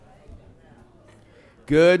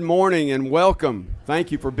Good morning and welcome.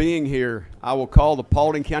 Thank you for being here. I will call the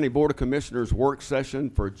Paulding County Board of Commissioners work session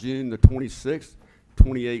for June the 26th,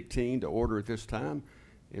 2018 to order at this time.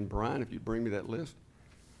 And Brian, if you'd bring me that list.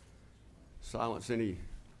 Silence any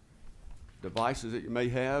devices that you may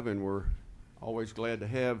have, and we're always glad to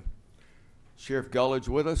have Sheriff Gullidge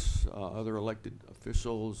with us, other elected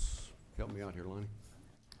officials. Help me out here, Lonnie.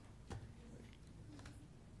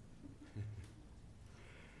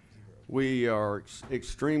 We are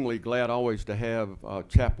extremely glad always to have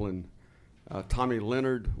Chaplain Tommy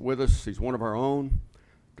Leonard with us. He's one of our own,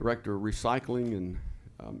 Director of Recycling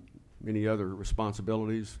and many other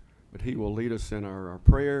responsibilities. But he will lead us in our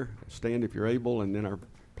prayer. Stand if you're able, and then our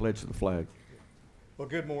pledge to the flag. Well,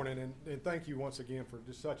 good morning, and thank you once again for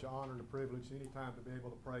just such an honor and a privilege anytime to be able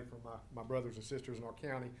to pray for my brothers and sisters in our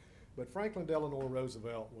county. But Franklin Delano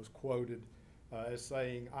Roosevelt was quoted as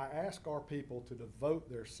saying, "I ask our people to devote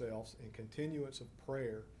themselves in continuance of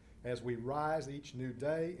prayer as we rise each new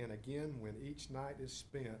day, and again when each night is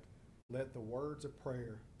spent, let the words of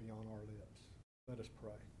prayer be on our lips." Let us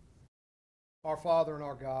pray. Our Father and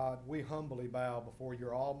our God, we humbly bow before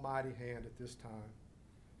your almighty hand at this time,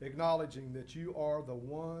 acknowledging that you are the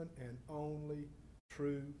one and only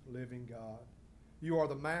true living God. You are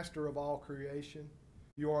the master of all creation.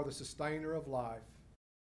 You are the sustainer of life.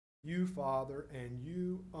 You, Father, and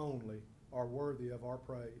you only are worthy of our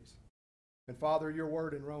praise. And Father, your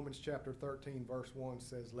word in Romans chapter 13, verse 1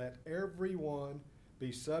 says, "Let everyone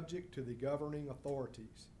be subject to the governing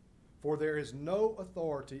authorities, for there is no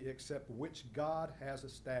authority except which God has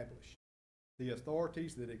established. The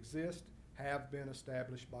authorities that exist have been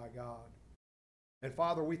established by God." And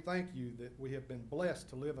Father, we thank you that we have been blessed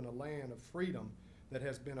to live in a land of freedom that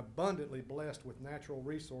has been abundantly blessed with natural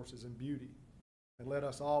resources and beauty. And let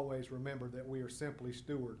us always remember that we are simply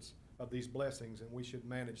stewards of these blessings and we should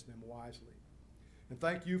manage them wisely. And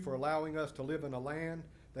thank you for allowing us to live in a land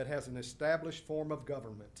that has an established form of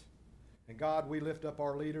government. And God, we lift up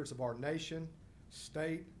our leaders of our nation,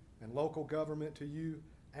 state, and local government to you,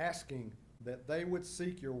 asking that they would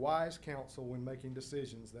seek your wise counsel when making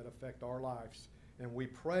decisions that affect our lives. And we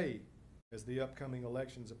pray, as the upcoming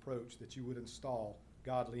elections approach, that you would install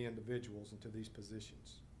godly individuals into these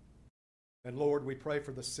positions. And Lord, we pray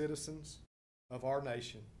for the citizens of our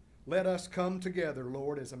nation. Let us come together,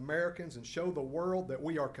 Lord, as Americans and show the world that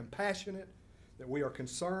we are compassionate, that we are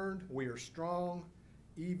concerned, we are strong,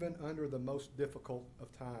 even under the most difficult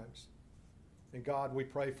of times. And God, we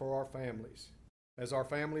pray for our families. As our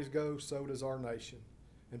families go, so does our nation.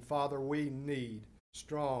 And Father, we need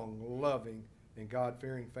strong, loving, and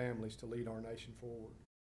God-fearing families to lead our nation forward.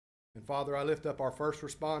 And Father, I lift up our first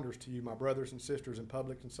responders to you, my brothers and sisters in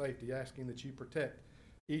public and safety, asking that you protect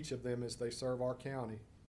each of them as they serve our county,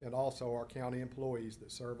 and also our county employees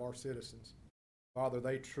that serve our citizens. Father,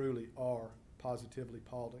 they truly are positively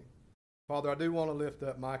Paulding. Father, I do want to lift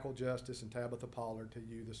up Michael Justice and Tabitha Pollard to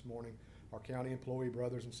you this morning, our county employee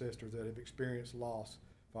brothers and sisters that have experienced loss.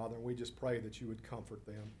 Father, and we just pray that you would comfort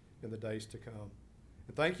them in the days to come.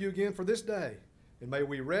 And thank you again for this day, and may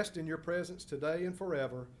we rest in your presence today and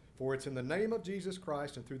forever. For it's in the name of Jesus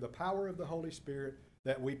Christ and through the power of the Holy Spirit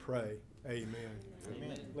that we pray. Amen.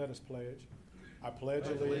 Amen. Let us pledge. I pledge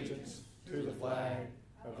allegiance to the flag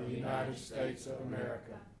of the United States of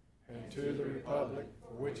America and to the republic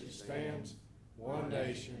for which it stands, one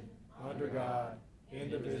nation, under God,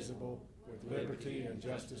 indivisible, with liberty and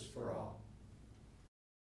justice for all.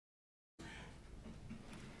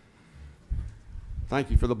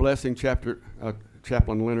 Thank you for the blessing,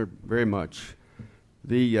 Chaplain Leonard, very much.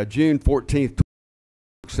 The June 14th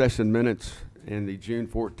session minutes and the June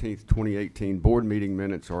 14th, 2018 board meeting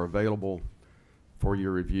minutes are available for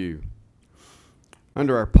your review.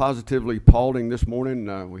 Under our Positively Paulding this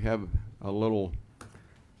morning, we have a little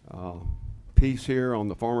piece here on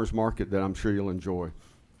the farmers market that I'm sure you'll enjoy.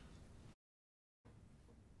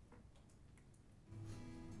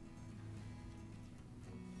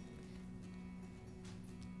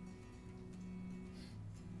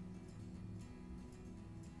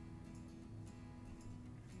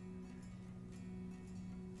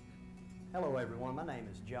 Hello everyone, my name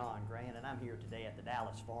is John Grant and I'm here today at the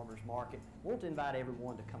Dallas Farmers Market. I want to invite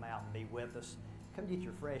everyone to come out and be with us. Come get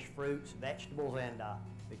your fresh fruits, vegetables, and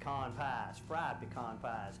pecan pies, fried pecan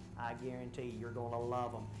pies. I guarantee you're going to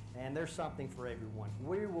love them. And there's something for everyone.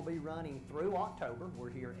 We will be running through October. We're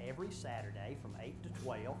here every Saturday from 8 to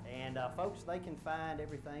 12. And folks, they can find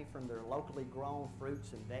everything from their locally grown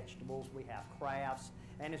fruits and vegetables. We have crafts.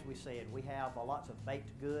 And as we said, we have lots of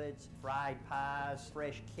baked goods, fried pies,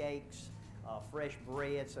 fresh cakes, fresh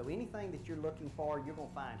bread. So anything that you're looking for, you're going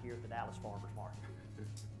to find here at the Dallas Farmers Market.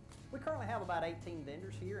 currently have about 18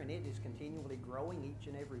 vendors here, and it is continually growing each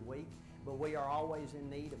and every week. But we are always in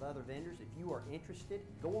need of other vendors. If you are interested,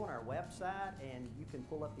 go on our website and you can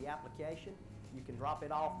pull up the application. You can drop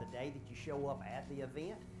it off the day that you show up at the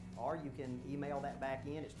event, or you can email that back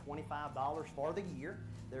in. It's $25 for the year.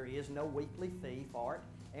 There is no weekly fee for it.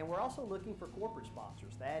 And we're also looking for corporate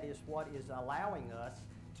sponsors. That is what is allowing us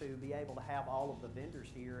to be able to have all of the vendors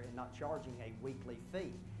here and not charging a weekly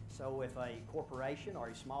fee. So if a corporation or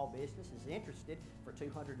a small business is interested for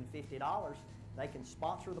 $250, they can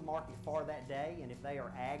sponsor the market for that day, and if they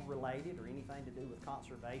are ag related or anything to do with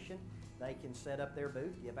conservation, they can set up their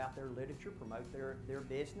booth, give out their literature, promote their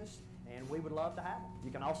business, and we would love to have them.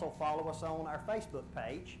 You can also follow us on our Facebook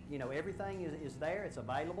page. You know, everything is there, it's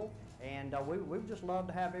available, and we would just love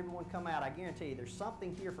to have everyone come out. I guarantee you there's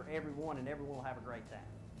something here for everyone, and everyone will have a great time.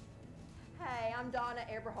 Hey, I'm Donna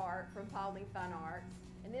Eberhardt from Paulding Fine Arts,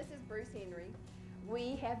 and this is Bruce Henry.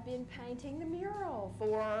 We have been painting the mural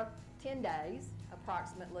for 10 days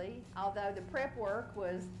approximately, although the prep work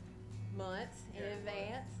was months in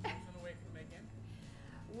advance.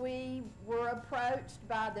 We were approached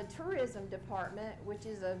by the tourism department, which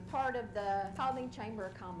is a part of the Paulding Chamber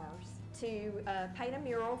of Commerce, to paint a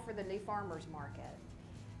mural for the new farmers market.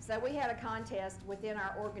 So we had a contest within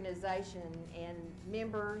our organization, and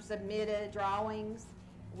members submitted drawings,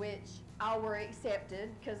 which all were accepted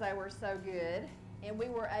because they were so good. And we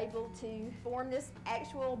were able to form this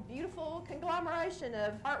actual beautiful conglomeration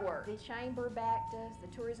of artwork. The chamber backed us,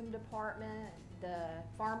 the tourism department, the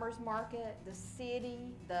farmers market, the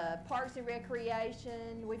city, the parks and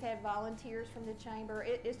recreation. We've had volunteers from the chamber.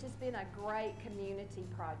 It's just been a great community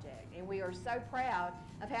project, and we are so proud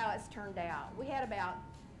of how it's turned out. We had about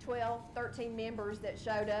 12, 13 members that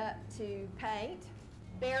showed up to paint,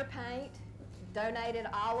 Behr Paint donated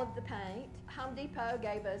all of the paint. Home Depot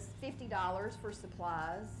gave us $50 for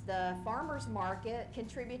supplies. The farmers market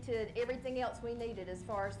contributed everything else we needed as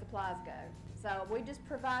far as supplies go. So we just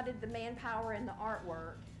provided the manpower and the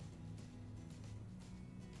artwork.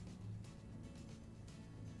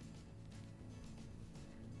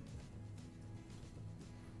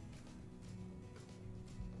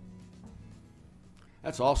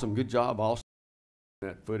 That's awesome. Good job, also,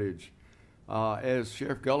 that footage. As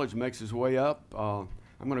Sheriff Gullidge makes his way up, I'm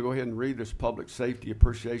going to go ahead and read this Public Safety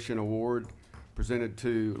Appreciation Award presented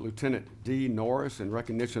to Lieutenant Dee Norris in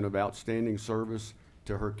recognition of outstanding service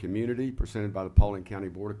to her community, presented by the Paulding County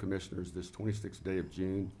Board of Commissioners this 26th day of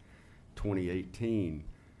June, 2018.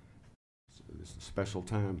 So this is a special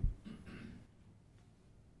time.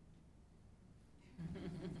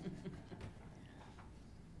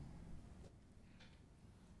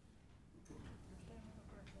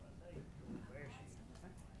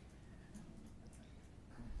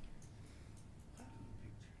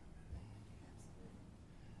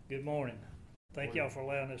 Good morning. Thank y'all for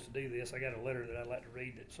allowing us to do this. I got a letter that I'd like to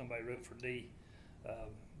read that somebody wrote for Dee.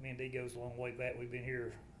 Me and Dee goes a long way back. We've been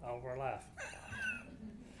here all of our life.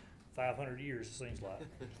 500 years, it seems like.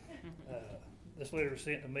 This letter was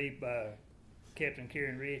sent to me by Captain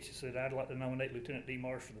Karen Rich. She said, I'd like to nominate Lieutenant Dee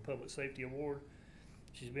Marsh for the Public Safety Award.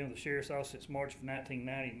 She's been with the Sheriff's Office since March of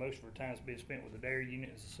 1990. Most of her time has been spent with the DARE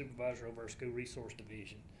unit as a supervisor over our School Resource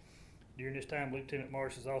Division. During this time, Lieutenant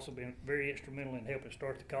Marsh has also been very instrumental in helping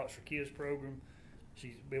start the Cops for Kids program.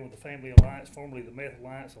 She's been with the Family Alliance, formerly the Meth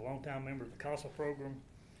Alliance, a longtime member of the CASA program,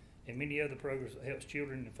 and many other programs that helps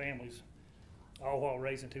children and families, all while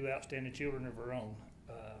raising two outstanding children of her own.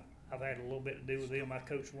 I've had a little bit to do with them. I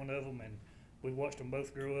coached one of them, and we watched them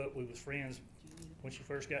both grow up. We was friends when she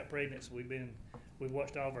first got pregnant, so we've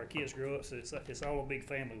watched all of our kids grow up, so it's all a big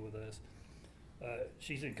family with us.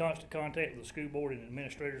 She's in constant contact with the school board and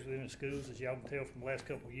administrators within the schools. As y'all can tell from the last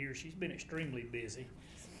couple of years, she's been extremely busy.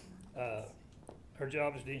 Her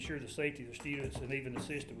job is to ensure the safety of the students and even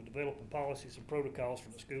assist with developing policies and protocols for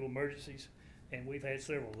the school emergencies. And we've had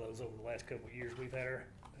several of those over the last couple of years. We've had her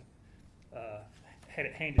had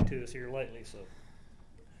it handed to us here lately. So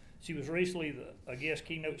she was recently a guest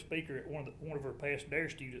keynote speaker at one of her past DARE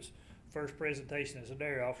students' first presentation as a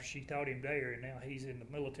DARE officer. She taught him DARE, and now he's in the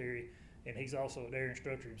military. And he's also a DARE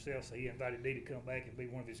instructor himself, so he invited Dee to come back and be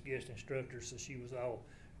one of his guest instructors. So she was all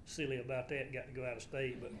silly about that and got to go out of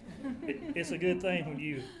state. But it's a good thing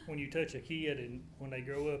when you touch a kid and when they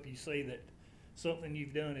grow up, you see that something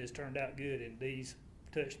you've done has turned out good, and Dee's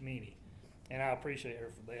touched many. And I appreciate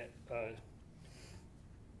her for that.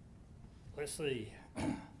 Let's see.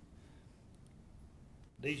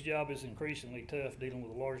 Dee's job is increasingly tough, dealing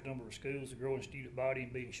with a large number of schools, a growing student body,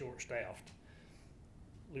 and being short-staffed.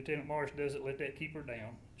 Lieutenant Marsh doesn't let that keep her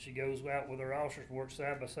down. She goes out with her officers, works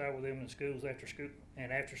side by side with them in schools after school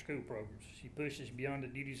programs. She pushes beyond the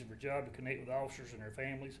duties of her job to connect with officers and their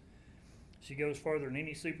families. She goes further than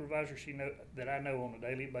any supervisor that I know on a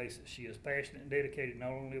daily basis. She is passionate and dedicated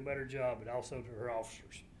not only about her job, but also to her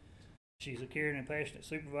officers. She's a caring and passionate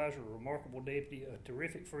supervisor, a remarkable deputy, a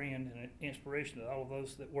terrific friend, and an inspiration to all of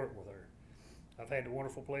those that work with her. I've had the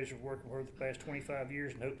wonderful pleasure of working with her the past 25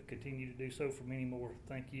 years and hope to continue to do so for many more.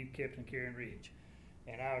 Thank you, Captain Karen Ridge.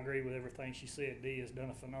 And I agree with everything she said. Dee has done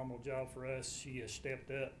a phenomenal job for us. She has stepped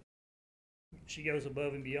up. She goes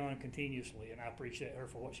above and beyond continuously, and I appreciate her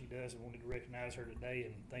for what she does and wanted to recognize her today,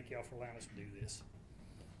 and thank y'all for allowing us to do this.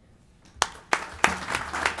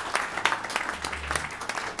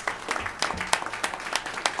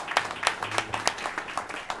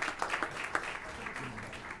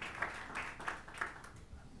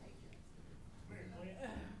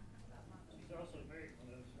 She's also married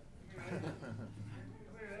one of us. Come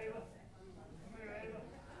here, Ava. Come here, Ava.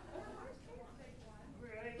 Come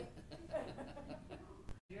here, Ava.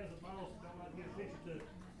 She has a boss that don't like to get a picture took.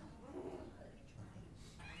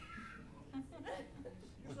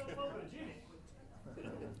 You're so photogenic.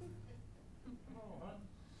 Come on, hon.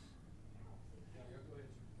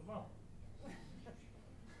 Come on.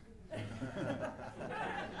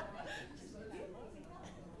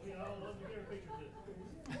 We all love to get a picture took.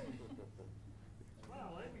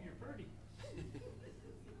 Wow, Ava, you're pretty. If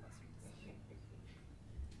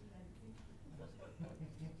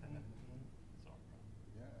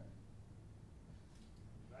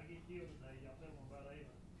I get killed today, y'all tell them about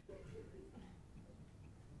Ava.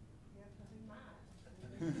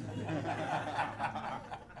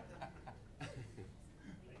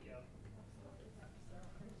 Thank y'all.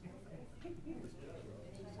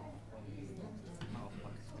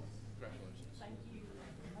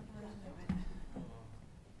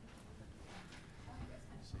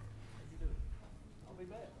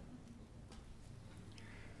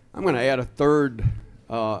 I'm going to add a third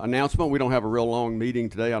announcement. We don't have a real long meeting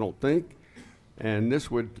today, I don't think. And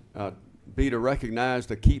this would be to recognize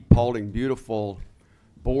the Keep Paulding Beautiful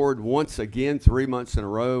board once again, 3 months in a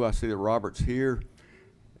row. I see that Robert's here.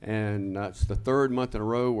 And it's the third month in a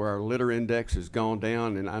row where our litter index has gone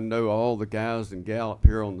down. And I know all the guys and gal up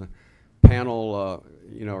here on the panel are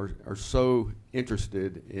so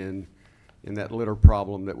interested in that litter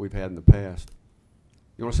problem that we've had in the past.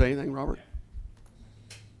 You want to say anything, Robert?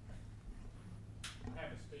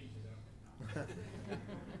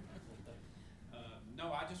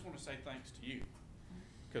 No, I just want to say thanks to you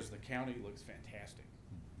because the county looks fantastic.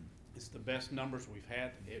 It's the best numbers we've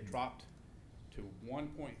had. It dropped to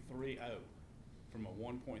 1.30 from a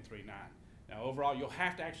 1.39. Now overall, you'll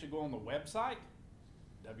have to actually go on the website,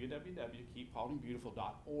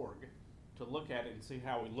 www.keeppauldingbeautiful.org, to look at it and see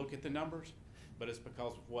how we look at the numbers, but it's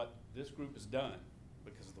because of what this group has done,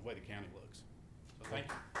 because of the way the county looks. So thank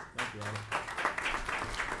you. Thank you, Robert.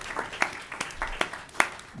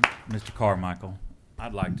 Mr. Carmichael,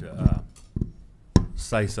 I'd like to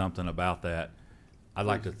say something about that. I'd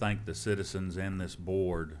like to thank the citizens and this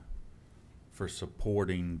board for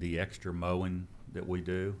supporting the extra mowing that we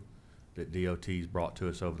do, that DOT's brought to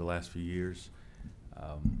us over the last few years.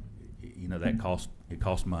 That costs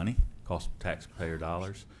money, costs taxpayer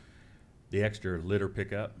dollars. The extra litter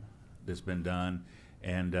pickup that's been done,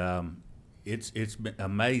 and it's been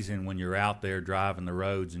amazing when you're out there driving the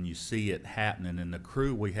roads and you see it happening. And the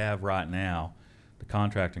crew we have right now, the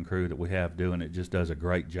contracting crew that we have doing it, just does a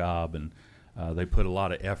great job. And they put a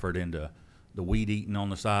lot of effort into the weed eating on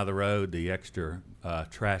the side of the road, the extra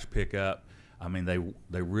trash pickup. I mean,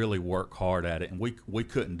 they really work hard at it. And we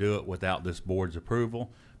couldn't do it without this board's approval,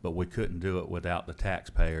 but we couldn't do it without the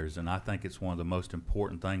taxpayers. And I think it's one of the most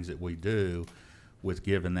important things that we do with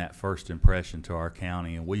giving that first impression to our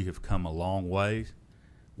county. And we have come a long way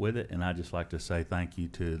with it. And I'd just like to say thank you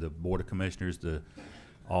to the Board of Commissioners, to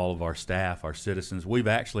all of our staff, our citizens. We've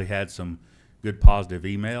actually had some good positive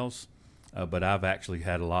emails, but I've actually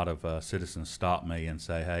had a lot of citizens stop me and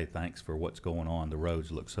say, hey, thanks for what's going on. The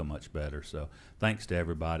roads look so much better. So thanks to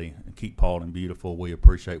everybody. And Keep Paulding Beautiful. We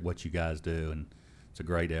appreciate what you guys do, and it's a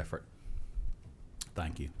great effort.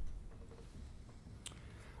 Thank you.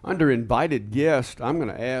 Under invited guest, I'm going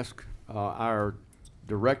to ask our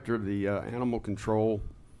director of the animal control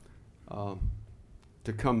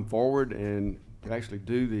to come forward and to actually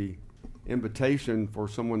do the invitation for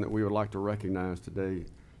someone that we would like to recognize today.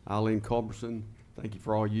 Eileen Culberson, thank you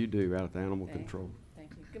for all you do out at the animal control. Thank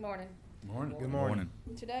you. Good morning. Morning. Good morning.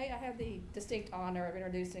 Today I have the distinct honor of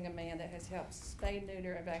introducing a man that has helped spay,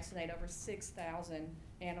 neuter, and vaccinate over 6,000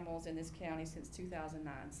 animals in this county since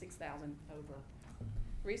 2009, 6,000 over.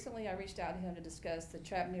 Recently, I reached out to him to discuss the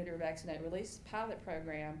Trap, Neuter, Vaccinate, Release pilot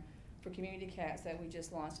program for community cats that we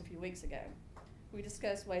just launched a few weeks ago. We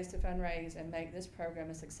discussed ways to fundraise and make this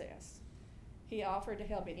program a success. He offered to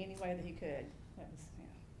help in any way that he could.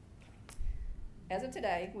 As of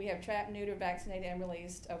today, we have trapped, neutered, vaccinated, and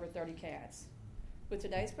released over 30 cats. With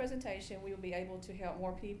today's presentation, we will be able to help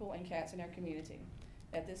more people and cats in our community.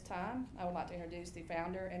 At this time, I would like to introduce the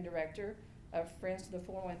founder and director of Friends to the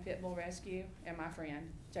 401 Pit Bull Rescue and my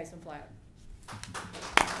friend, Jason Flatt.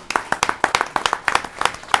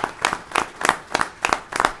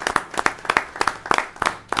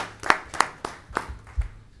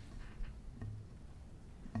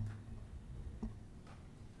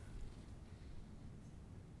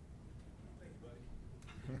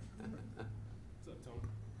 What's up, Tony?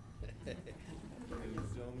 Ladies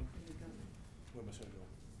and gentlemen, where am I supposed to go?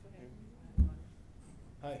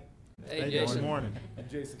 Hi. Hey, Jason. Good morning. I'm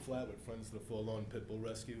Jason Flatt with Friends of the Forlorn Pit Bull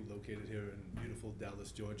Rescue, located here in beautiful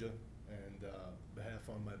Dallas, Georgia. And on behalf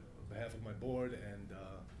of my board and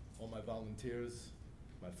all my volunteers,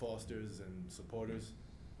 my fosters and supporters,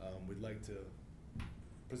 we'd like to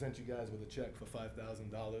present you guys with a check for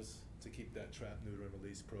 $5,000 to keep that trap, neuter, and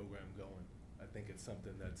release program going. I think it's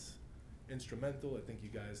something that's instrumental. I think you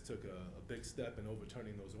guys took a big step in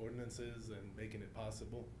overturning those ordinances and making it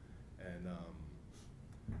possible. And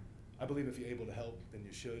I believe if you're able to help, then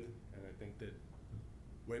you should. And I think that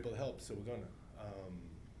we're able to help, so we're gonna.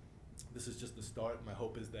 This is just the start. My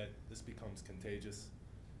hope is that this becomes contagious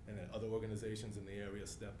and that other organizations in the area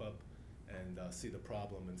step up and see the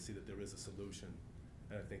problem and see that there is a solution.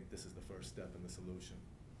 And I think this is the first step in the solution.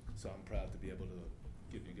 So I'm proud to be able to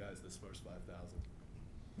give you guys this first $5,000.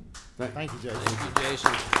 Thank you, Jason. Thank you,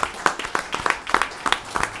 Jason.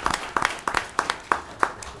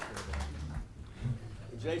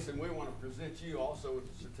 Jason, we want to present you also with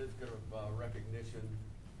a certificate of recognition.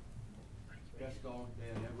 Best dog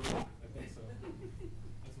dad ever. I think so.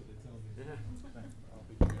 That's what they tell me. Yeah. I don't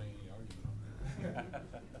think we're getting any argument on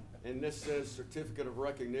that. And this says certificate of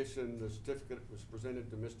recognition. The certificate was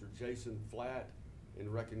presented to Mr. Jason Flatt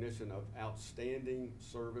in recognition of outstanding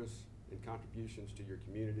service and contributions to your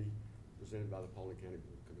community, presented by the Paulding County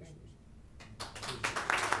Board of Commissioners.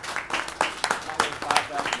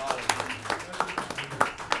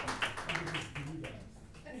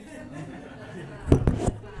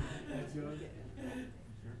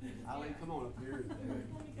 Eileen, come on up here.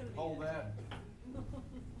 Hold that.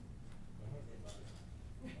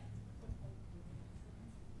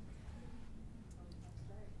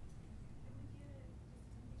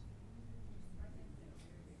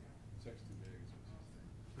 Check's too big.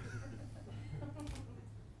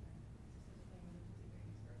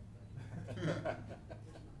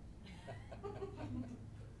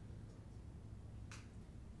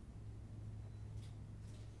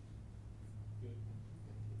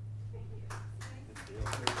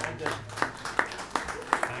 Thank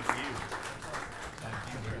you. Thank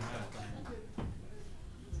you very much.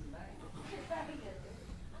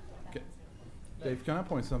 Dave, can I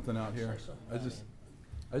point something out here? I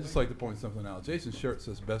just like to point something out. Jason's shirt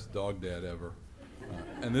says "Best Dog Dad Ever,"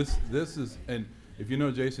 and this is, and if you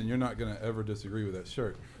know Jason, you're not going to ever disagree with that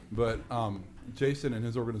shirt. But Jason and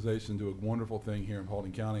his organization do a wonderful thing here in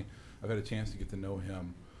Paulding County. I've had a chance to get to know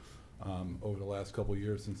him over the last couple of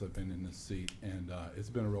years since I've been in this seat, and it's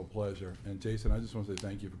been a real pleasure. And Jason, I just want to say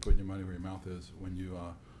thank you for putting your money where your mouth is when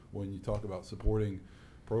you talk about supporting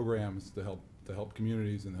programs to help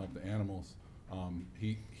communities and help the animals.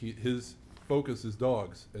 His focus is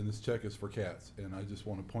dogs, and this check is for cats, and I just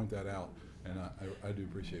want to point that out, and I do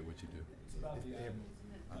appreciate what you do. It's about the animals.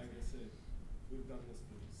 Like I said, we've done this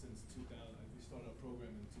since 2000. We started our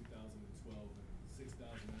program in 2012, and 6,000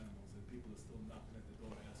 animals, and people are still knocking at the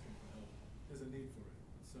door asking for help. There's a need for it.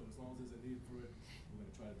 So as long as there's a need for it, we're going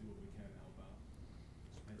to try to do what we can to help out.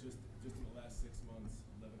 And just in the last 6 months,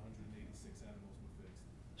 1,186 animals were fixed.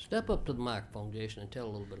 Step up to the microphone, Jason, and tell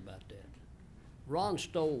a little bit about that. Ron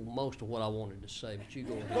stole most of what I wanted to say, but you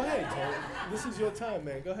go ahead. Go ahead, Tony. This is your time,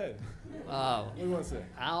 man. Go ahead. What do you want to say?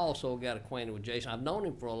 I also got acquainted with Jason. I've known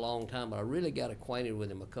him for a long time, but I really got acquainted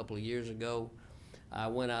with him a couple of years ago. I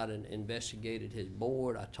went out and investigated his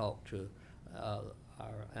board. I talked to our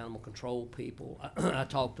animal control people. I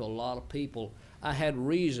talked to a lot of people. I had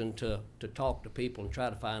reason to talk to people and try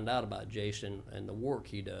to find out about Jason and the work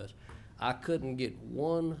he does. I couldn't get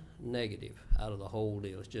one negative out of the whole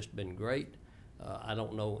deal. It's just been great. I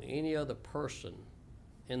don't know any other person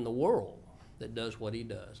in the world that does what he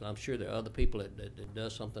does. And I'm sure there are other people that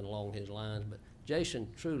does something along his lines. But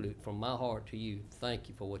Jason, truly, from my heart to you, thank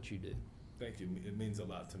you for what you do. Thank you. It means a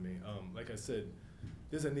lot to me. Like I said,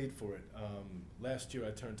 There's a need for it. Last year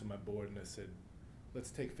I turned to my board and I said,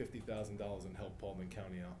 let's take $50,000 and help Paulding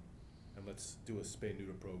County out, and let's do a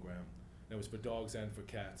spay-neuter program. And it was for dogs and for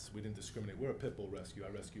cats. We didn't discriminate. We're a pit bull rescue. I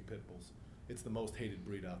rescue pit bulls. It's the most hated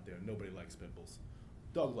breed out there. Nobody likes pit bulls.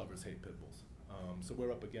 Dog lovers hate pit bulls. So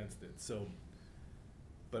we're up against it.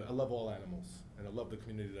 But I love all animals, and I love the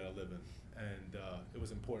community that I live in. And it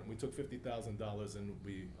was important. We took $50,000 and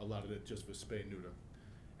we allotted it just for spay-neuter.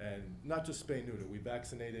 And not just spay-neuter. We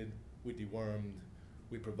vaccinated, we dewormed,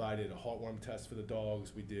 we provided a heartworm test for the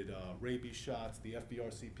dogs, we did rabies shots, the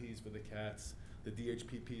FVRCPs for the cats, the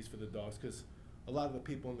DHPPs for the dogs, because a lot of the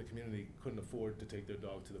people in the community couldn't afford to take their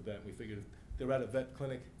dog to the vet. We figured if they're at a vet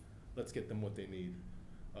clinic, let's get them what they need.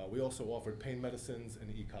 We also offered pain medicines and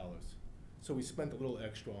e-collars. So we spent a little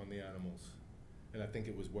extra on the animals, and I think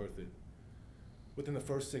it was worth it. Within the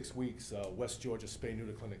first 6 weeks, West Georgia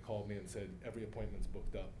Spay-Neuter Clinic called me and said, every appointment's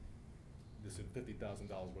booked up. They said $50,000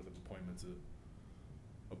 worth of appointments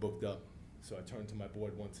are booked up. So I turned to my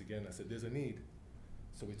board once again. I said, there's a need.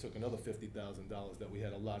 So we took another $50,000 that we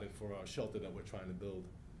had allotted for our shelter that we're trying to build,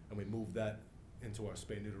 and we moved that into our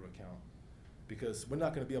spay-neuter account. Because we're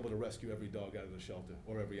not going to be able to rescue every dog out of the shelter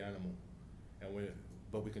or every animal,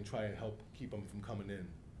 but we can try and help keep them from coming in.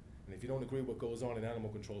 And if you don't agree with what goes on in animal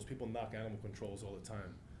controls, people knock animal controls all the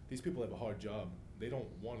time. These people have a hard job. They don't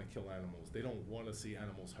want to kill animals. They don't want to see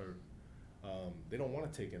animals hurt. They don't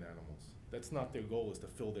want to take in animals. That's not their goal, is to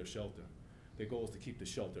fill their shelter. Their goal is to keep the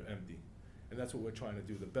shelter empty. And that's what we're trying to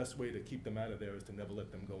do. The best way to keep them out of there is to never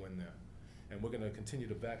let them go in there. And we're going to continue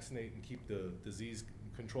to vaccinate and keep the disease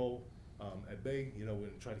control at bay. You know, we're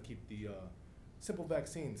going to try to keep the simple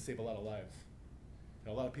vaccines save a lot of lives.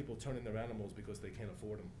 And a lot of people turn in their animals because they can't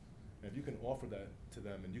afford them. And if you can offer that to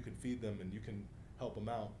them and you can feed them and you can help them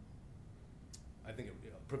out, I think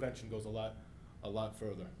prevention goes a lot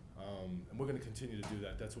further. And we're going to continue to do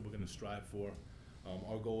that. That's what we're going to strive for.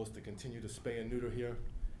 Our goal is to continue to spay and neuter here,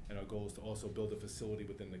 and our goal is to also build a facility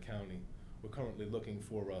within the county. We're currently looking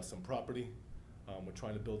for some property. We're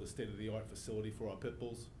trying to build a state-of-the-art facility for our pit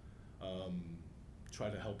bulls. Try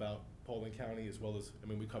to help out Paulding County as well as, I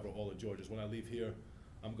mean, we cover all of Georgia. When I leave here,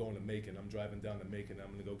 I'm going to Macon. I'm driving down to Macon.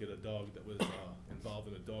 I'm going to go get a dog that was involved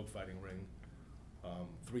in a dog fighting ring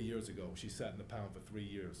 3 years ago. She sat in the pound for 3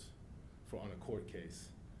 years on a court case,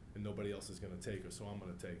 and nobody else is going to take her, so I'm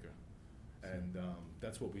going to take her. And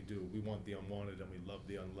that's what we do. We want the unwanted, and we love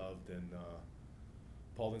the unloved, and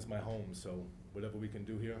Paulding's my home, so whatever we can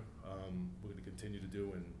do here, we're going to continue to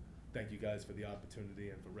do. And thank you guys for the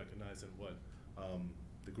opportunity and for recognizing what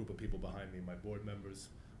the group of people behind me, my board members,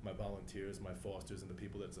 my volunteers, my fosters, and the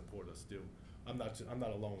people that support us do. I'm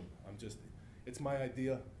not alone. It's my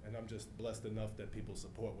idea, and I'm just blessed enough that people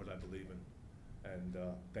support what I believe in. And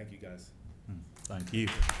thank you guys. Thank you.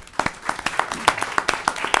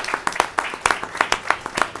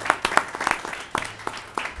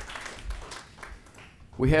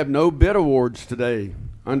 We have no bid awards today.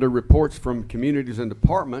 Under reports from communities and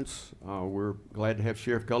departments, we're glad to have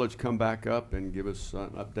Sheriff Gullidge come back up and give us an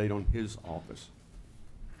update on his office.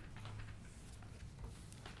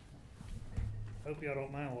 Hope y'all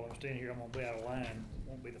don't mind while I'm standing here. I'm gonna be out of line.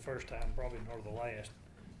 Won't be the first time, probably nor the last.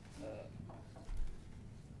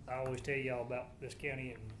 I always tell y'all about this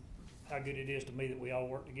county and how good it is to me that we all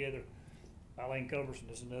work together. Eileen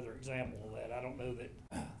Culberson is another example of that. I don't know that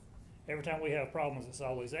every time we have problems, it's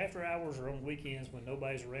always after hours or on weekends when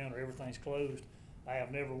nobody's around or everything's closed. I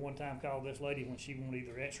have never one time called this lady when she won't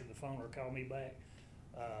either answer the phone or call me back.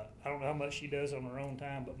 I don't know how much she does on her own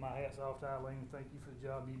time, but my hat's off to Eileen. Thank you for the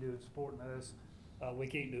job you do in supporting us. We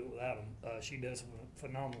can't do it without them. She does a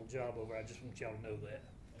phenomenal job over. I just want y'all to know that.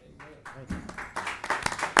 Amen. Thank you.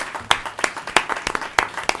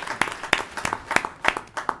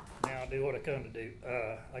 Now I'll do what I come to do.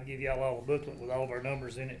 I give y'all all a booklet with all of our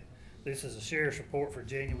numbers in it. This is a sheriff's report for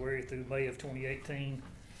January through May of 2018.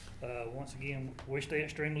 Once again, we stay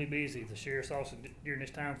extremely busy. The sheriff's office during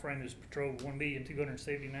this time frame has patrolled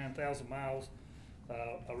 1,279,000 miles,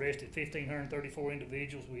 arrested 1,534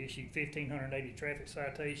 individuals. We issued 1,580 traffic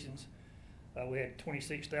citations. We had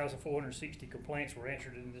 26,460 complaints were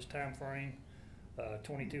answered in this time frame,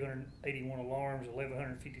 2,281 alarms,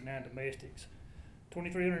 1,159 domestics.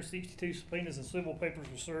 2,362 subpoenas and civil papers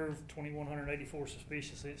were served, 2,184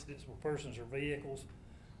 suspicious incidents were persons or vehicles.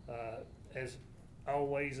 As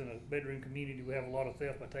always in a bedroom community, we have a lot of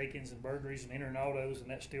theft by take-ins and burglaries and entering autos, and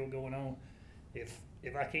that's still going on. If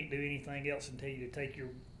I can't do anything else and tell you to take your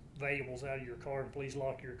valuables out of your car and please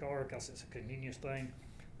lock your car because it's a convenience thing,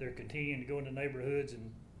 they're continuing to go into neighborhoods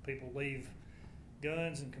and people leave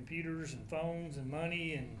guns and computers and phones and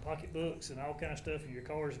money and pocketbooks and all kind of stuff in your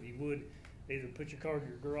cars. If you would either put your car in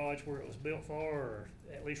your garage where it was built for, or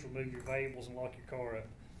at least remove your valuables and lock your car up.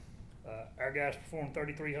 Our guys performed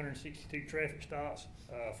 3,362 traffic stops,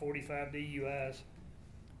 45 DUIs.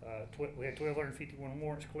 We had 1,251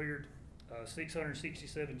 warrants cleared,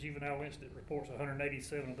 667 juvenile incident reports,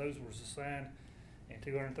 187 of those were assigned, and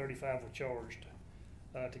 235 were charged.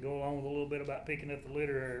 To go along with a little bit about picking up the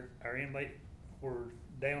litter, our inmate, we're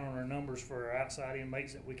down on our numbers for our outside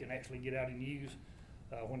inmates that we can actually get out and use.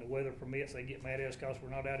 When the weather permits, they get mad at us because we're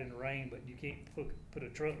not out in the rain, but you can't put a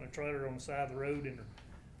truck and a trailer on the side of the road in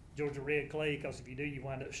Georgia red clay, because if you do, you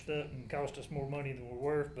wind up stuck and cost us more money than we're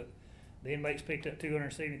worth. But the inmates picked up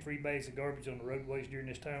 273 bags of garbage on the roadways during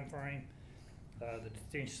this time frame. The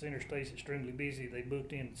detention center stays extremely busy. They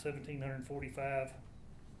booked in 1,745.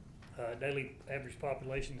 Daily average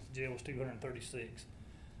population at the jail was 236.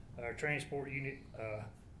 Our transport unit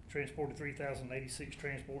transported 3,086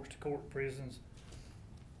 transports to court and prisons.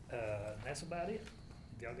 That's about it.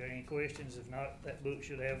 If y'all got any questions, if not, that book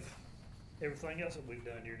should have everything else that we've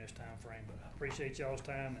done during this time frame. But I appreciate y'all's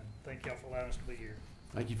time, and thank y'all for allowing us to be here.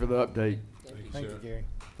 Thank you for the update. Thank you, Gary.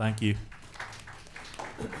 Thank you.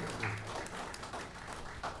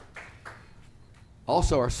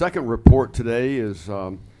 Also, our second report today is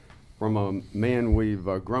from a man we've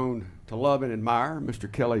grown to love and admire,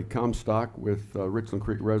 Mr. Kelly Comstock with Richland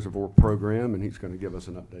Creek Reservoir Program, and he's going to give us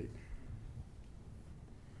an update.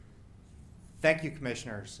 Thank you,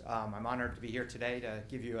 Commissioners. I'm honored to be here today to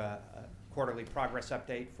give you a quarterly progress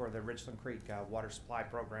update for the Richland Creek Water Supply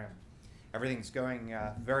Program. Everything's going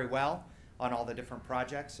very well on all the different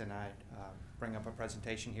projects, and I bring up a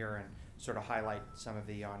presentation here and sort of highlight some of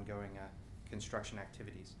the ongoing construction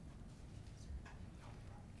activities.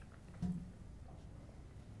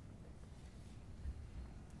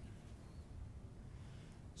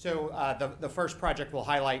 So the first project we'll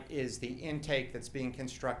highlight is the intake that's being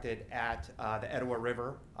constructed at the Etowah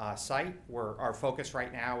River site, where our focus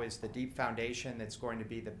right now is the deep foundation that's going to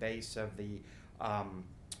be the base of the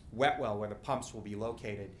wet well where the pumps will be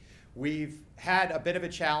located. We've had a bit of a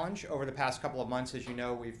challenge over the past couple of months. As you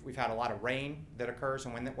know, we've had a lot of rain that occurs,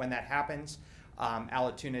 and when that happens,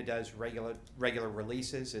 Allatoona does regular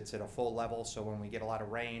releases. It's at a full level, so when we get a lot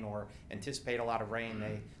of rain or anticipate a lot of rain,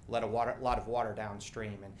 they let a lot of water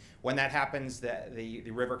downstream. And when that happens,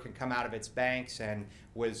 the river can come out of its banks, and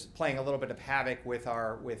was playing a little bit of havoc with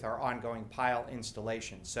our ongoing pile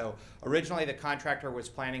installation. So originally the contractor was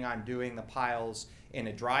planning on doing the piles in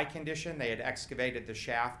a dry condition. They had excavated the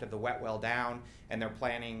shaft of the wet well down, and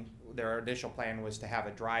their initial plan was to have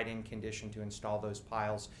a dried-in condition to install those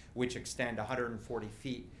piles, which extend 140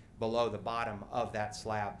 feet below the bottom of that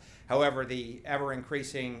slab. However, the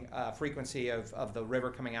ever-increasing frequency of the river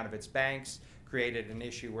coming out of its banks created an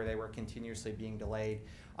issue where they were continuously being delayed.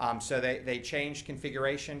 So they changed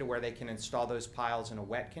configuration to where they can install those piles in a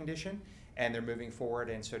wet condition, and they're moving forward,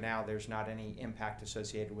 and so now there's not any impact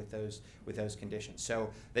associated with those conditions. So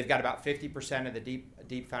they've got about 50% of the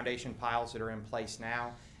deep foundation piles that are in place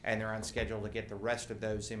now, and they're on schedule to get the rest of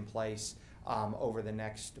those in place over the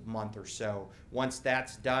next month or so. Once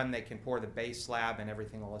that's done, they can pour the base slab, and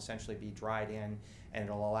everything will essentially be dried in, and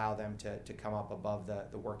it'll allow them to come up above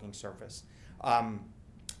the working surface.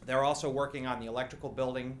 They're also working on the electrical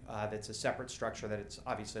building. That's a separate structure that it's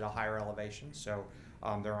obviously at a higher elevation, so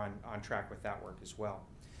they're on track with that work as well.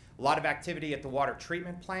 A lot of activity at the water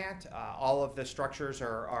treatment plant. All of the structures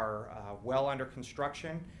are well under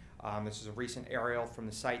construction. This is a recent aerial from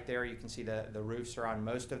the site there. You can see the roofs are on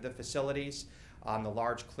most of the facilities. The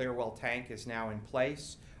large Clearwell tank is now in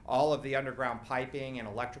place. All of the underground piping and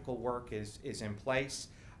electrical work is in place,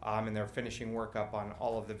 and they're finishing work up on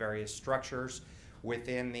all of the various structures.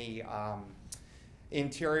 Within the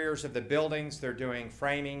interiors of the buildings, they're doing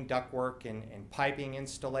framing, ductwork, and piping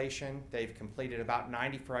installation. They've completed about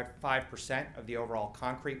 95% of the overall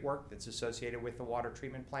concrete work that's associated with the water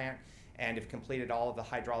treatment plant, and have completed all of the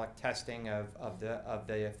hydraulic testing of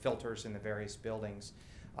the filters in the various buildings,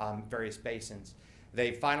 various basins.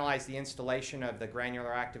 They finalized the installation of the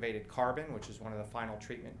granular activated carbon, which is one of the final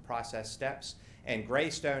treatment process steps. And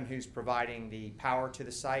Greystone, who's providing the power to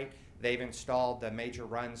the site, they've installed the major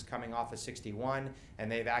runs coming off of 61,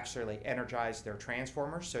 and they've actually energized their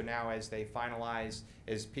transformers. So now as they finalize,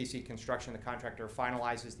 as PC Construction, the contractor,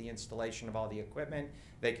 finalizes the installation of all the equipment,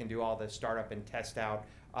 they can do all the startup and test out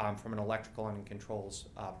from an electrical and controls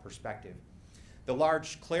perspective. The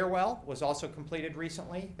large Clearwell was also completed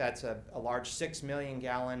recently. That's a large 6 million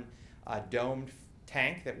gallon domed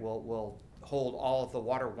tank that will hold all of the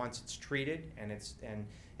water once it's treated, and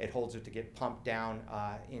it holds it to get pumped down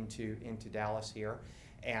into Dallas here.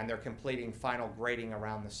 and they're completing final grading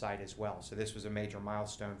around the site as well. So this was a major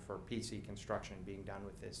milestone for PC construction being done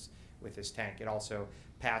with this tank. It also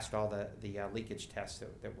passed all the leakage tests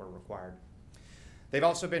that were required. They've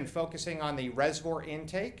also been focusing on the reservoir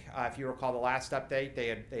intake. If you recall the last update, they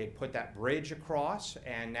had put that bridge across,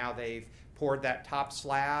 and now they've poured that top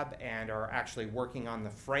slab and are actually working on the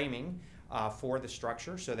framing for the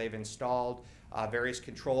structure. So they've installed various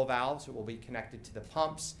control valves that will be connected to the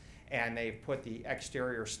pumps, and they've put the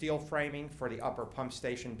exterior steel framing for the upper pump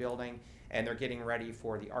station building, and they're getting ready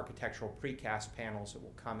for the architectural precast panels that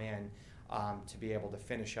will come in to be able to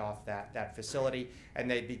finish off that facility. And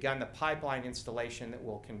they've begun the pipeline installation that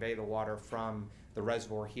will convey the water from the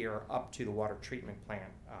reservoir here up to the water treatment plant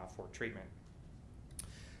for treatment.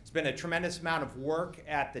 It's been a tremendous amount of work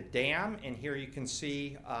at the dam, and here you can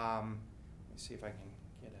see, let me see if I can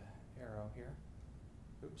get an arrow here.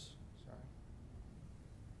 Oops, sorry.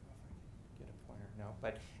 Get a pointer, no.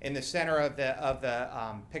 But in the center of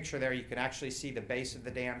the picture there, you can actually see the base of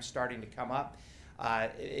the dam starting to come up.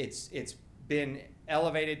 It's been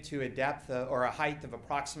elevated to a depth or a height of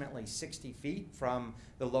approximately 60 feet from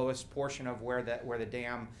the lowest portion of where the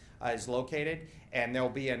dam is located, and there'll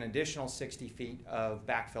be an additional 60 feet of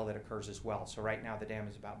backfill that occurs as well. So right now the dam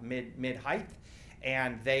is about mid height,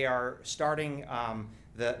 and they are starting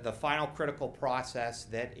the final critical process,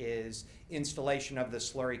 that is installation of the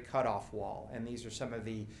slurry cutoff wall. And these are some of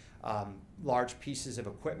the large pieces of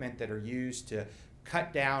equipment that are used to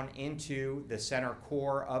cut down into the center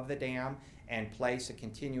core of the dam and place a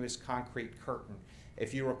continuous concrete curtain.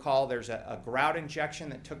 If you recall, there's a grout injection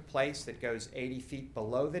that took place that goes 80 feet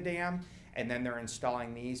below the dam, and then they're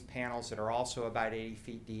installing these panels that are also about 80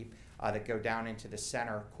 feet deep that go down into the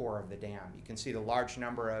center core of the dam. You can see the large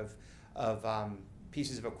number of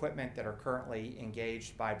pieces of equipment that are currently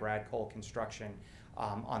engaged by Brad Cole Construction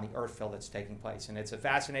on the earth fill that's taking place. And it's a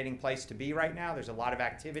fascinating place to be right now. There's a lot of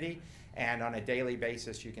activity, and on a daily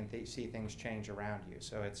basis you can see things change around you.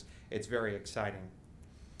 So it's very exciting.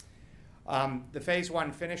 The Phase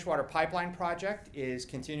 1 finished water pipeline project is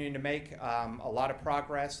continuing to make a lot of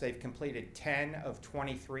progress. They've completed 10 of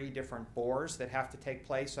 23 different bores that have to take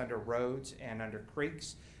place under roads and under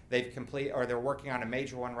creeks. They're working on a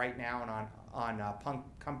major one right now on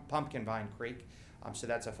Pumpkin Vine Creek. So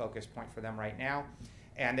that's a focus point for them right now.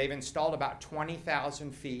 And they've installed about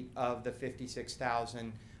 20,000 feet of the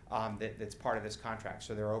 56,000 that's part of this contract.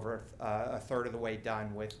 So they're over a third of the way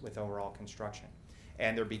done with overall construction.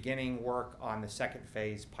 And they're beginning work on the second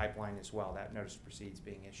phase pipeline as well. That notice to proceed is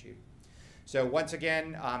being issued. So once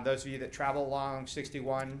again, those of you that travel along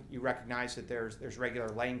 61, you recognize that there's regular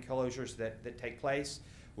lane closures that take place.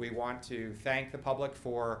 We want to thank the public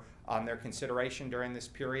for their consideration during this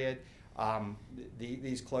period.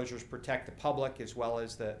 These closures protect the public as well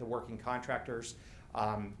as the working contractors.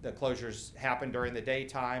 The closures happen during the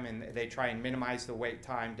daytime, and they try and minimize the wait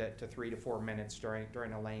time to 3 to 4 minutes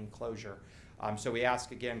during a lane closure. So we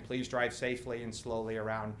ask again, please drive safely and slowly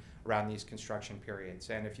around these construction periods.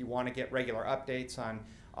 And if you want to get regular updates on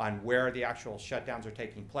where the actual shutdowns are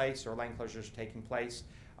taking place or lane closures are taking place,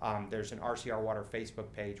 there's an RCR Water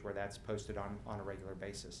Facebook page where that's posted on a regular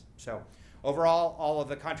basis. So overall, all of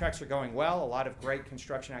the contracts are going well. A lot of great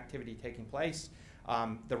construction activity taking place.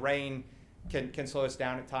 The rain can slow us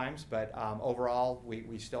down at times, but overall,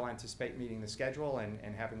 we still anticipate meeting the schedule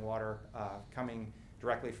and having water coming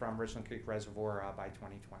directly from Richland Creek Reservoir by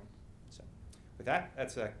 2020. So with that,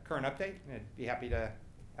 that's a current update, and I'd be happy to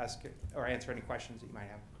ask or answer any questions that you might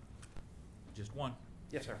have. Just one.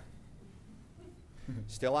 Yes, sir.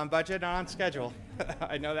 Still on budget and on schedule.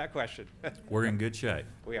 I know that question. We're in good shape.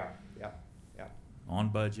 We are, yeah. On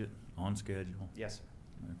budget, on schedule. Yes, sir.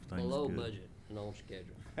 Everything's Below good. budget and on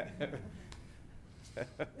schedule.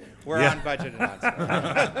 We're on budget and on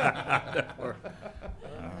schedule.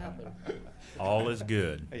 All is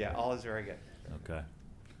good. Yeah, all is very good. Okay.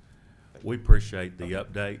 We appreciate the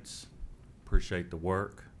updates, appreciate the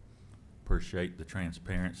work, appreciate the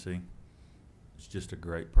transparency. It's just a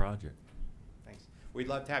great project. Thanks. We'd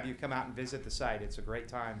love to have you come out and visit the site. It's a great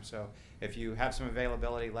time. So if you have some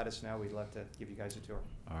availability, let us know. We'd love to give you guys a tour.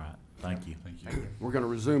 All right. Thank you. Thank you. We're going to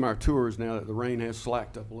resume our tours now that the rain has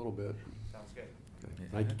slacked up a little bit. Sounds good. Okay.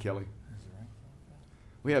 Thank you, Kelly.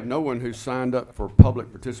 We have no one who's signed up for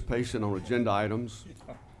public participation on agenda items.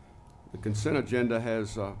 The consent agenda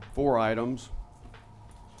has 4 items.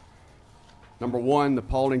 Number 1, the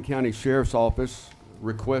Paulding County Sheriff's Office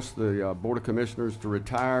requests the Board of Commissioners to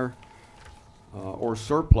retire or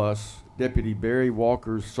surplus Deputy Barry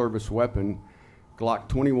Walker's service weapon, Glock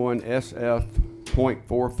 21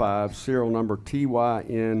 SF.45, serial number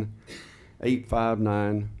TYN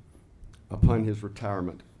 859, upon his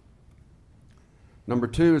retirement. Number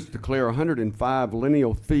 2 is to declare 105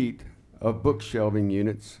 lineal feet of bookshelving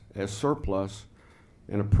units as surplus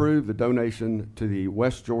and approve the donation to the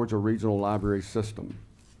West Georgia Regional Library System.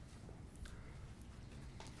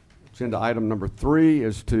 Agenda item number 3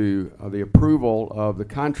 is to the approval of the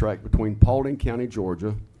contract between Paulding County,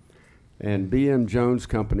 Georgia and B.M. Jones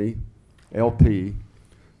Company, LP,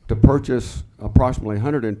 to purchase approximately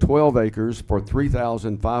 112 acres for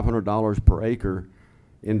 $3,500 per acre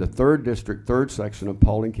in the 3rd District, 3rd Section of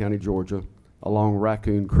Paulding County, Georgia, along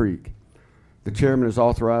Raccoon Creek. The chairman is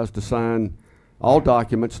authorized to sign all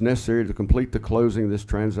documents necessary to complete the closing of this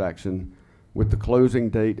transaction, with the closing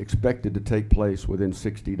date expected to take place within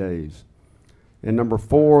 60 days. And number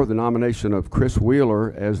 4, the nomination of Chris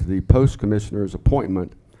Wheeler as the post commissioner's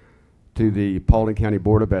appointment to the Paulding County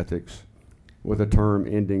Board of Ethics, with a term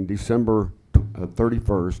ending December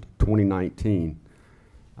 31st, 2019.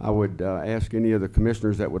 I would ask any of the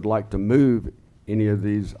commissioners that would like to move any of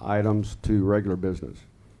these items to regular business.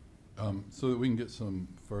 So that we can get some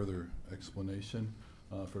further explanation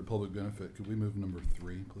for public benefit, could we move number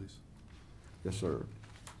 3, please? Yes, sir.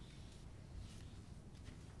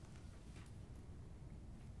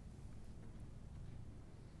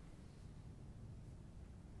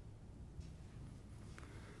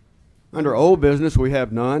 Under old business, we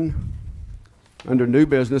have none. Under new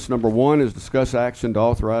business, number 1 is discuss action to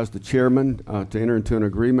authorize the chairman to enter into an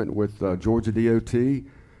agreement with Georgia DOT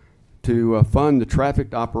to fund the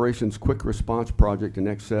Traffic Operations Quick Response Project in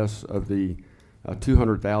excess of the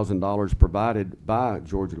 $200,000 provided by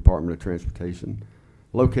Georgia Department of Transportation,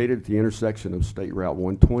 located at the intersection of State Route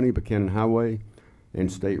 120, Buchanan Highway,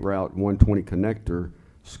 and State Route 120 connector,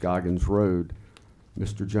 Scoggins Road.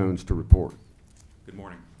 Mr. Jones to report. Good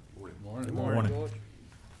morning. Morning. Morning. Like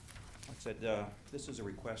I said, this is a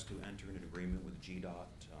request to enter into an agreement with GDOT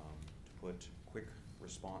to put quick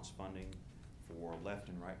response funding for left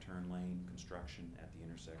and right turn lane construction at the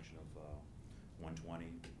intersection of 120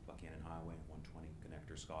 Buchanan Highway, 120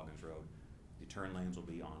 connector Scoggins Road. The turn lanes will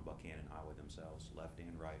be on Buchanan Highway themselves, left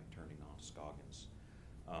and right, turning onto Scoggins.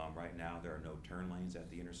 Right now, there are no turn lanes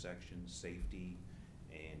at the intersection. Safety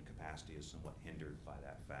and capacity is somewhat hindered by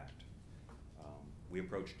that fact. We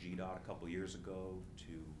approached GDOT a couple years ago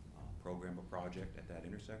to program a project at that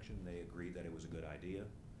intersection. They agreed that it was a good idea.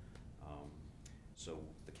 So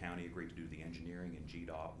the county agreed to do the engineering, and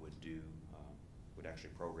GDOT would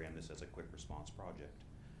actually program this as a quick response project.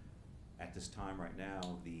 At this time right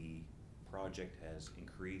now, the project has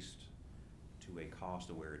increased to a cost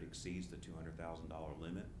of where it exceeds the $200,000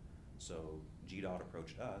 limit. So GDOT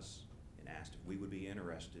approached us and asked if we would be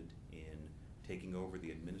interested in taking over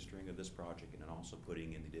the administering of this project and then also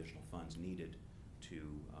putting in the additional funds needed to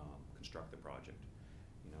construct the project.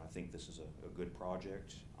 You know, I think this is a good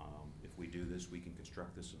project. If we do this, we can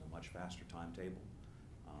construct this in a much faster timetable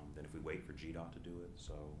than if we wait for GDOT to do it.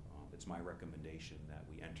 So it's my recommendation that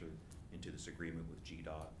we enter into this agreement with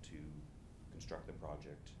GDOT to construct the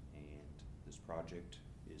project, and this project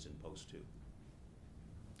is in post 2.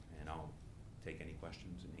 And I'll take any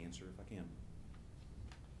questions and answer if I can.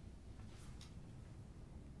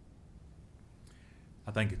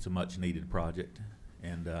 I think it's a much needed project,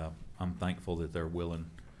 and I'm thankful that they're willing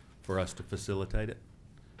for us to facilitate it,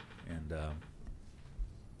 and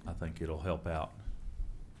I think it'll help out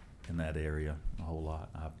in that area a whole lot.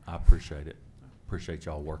 I appreciate it. Appreciate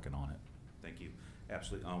y'all working on it. Thank you.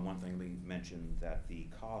 Absolutely. One thing we mentioned that the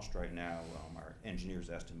cost right now, our engineer's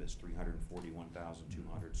estimate is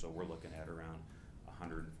 $341,200, so we're looking at around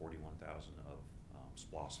 $141,000 of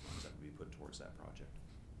SPLOST funds that will be put towards that project.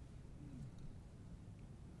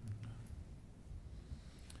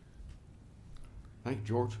 Thank you,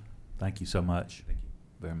 George. Thank you so much. Thank you.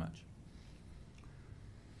 Very much.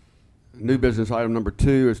 New business item number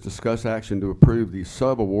 2 is discuss action to approve the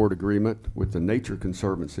sub-award agreement with the Nature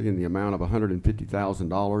Conservancy in the amount of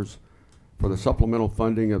 $150,000 for the supplemental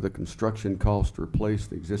funding of the construction cost to replace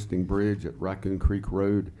the existing bridge at Raccoon Creek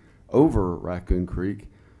Road over Raccoon Creek,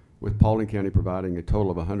 with Paulding County providing a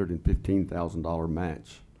total of $115,000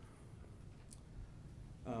 match.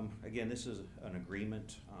 Again, this is an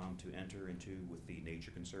agreement to enter into with the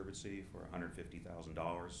Nature Conservancy for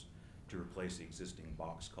 $150,000 to replace the existing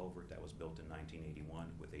box culvert that was built in 1981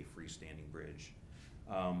 with a freestanding bridge.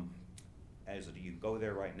 As you go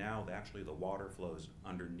there right now, actually the water flows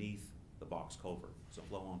underneath the box culvert. It's a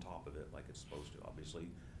flow on top of it like it's supposed to, obviously.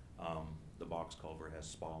 The box culvert has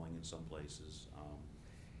spalling in some places.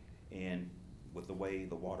 And with the way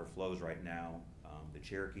the water flows right now, the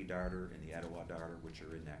Cherokee Darter and the Etowah Darter, which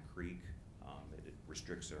are in that creek, it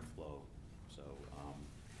restricts their flow. So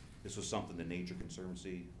This was something the Nature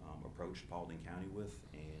Conservancy approached Paulding County with,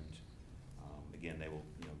 and again, they will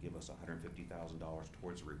give us $150,000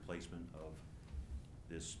 towards the replacement of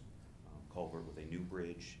this culvert with a new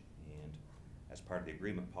bridge, and as part of the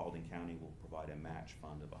agreement, Paulding County will provide a match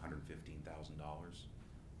fund of $115,000.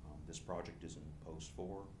 This project is in post 4,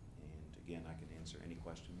 and again, I can answer any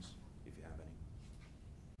questions if you have any.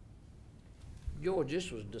 George,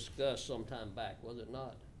 this was discussed some time back, was it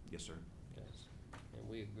not? Yes, sir. Yes. And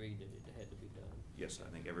we agreed that it had to be done. Yes, I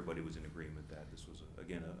think everybody was in agreement that this was,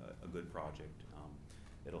 again, a good project.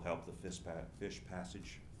 It'll help the fish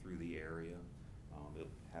passage through the area. It'll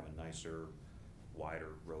have a nicer,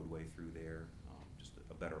 wider roadway through there, just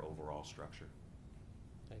a better overall structure.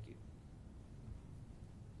 Thank you.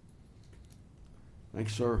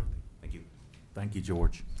 Thanks, sir. Thank you. Thank you,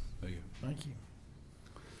 George. Thank you. Thank you.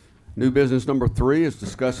 New business number 3 is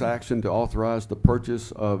discuss action to authorize the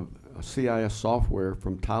purchase of CIS software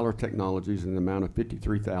from Tyler Technologies in the amount of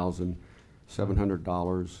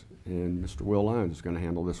 $53,700. And Mr. Will Lyons is going to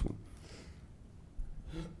handle this one.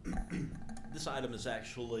 This item is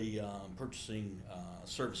actually purchasing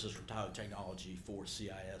services from Tyler Technology for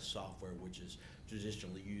CIS software, which is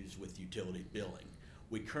traditionally used with utility billing.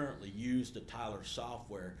 We currently use the Tyler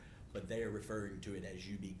software, but they are referring to it as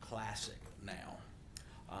UB Classic now.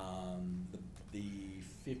 The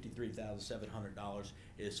 $53,700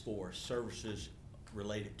 is for services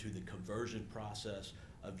related to the conversion process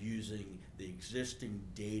of using the existing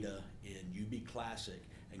data in UB Classic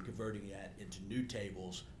and converting that into new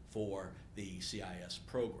tables for the CIS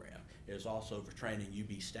program. It is also for training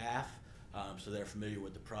UB staff, so they're familiar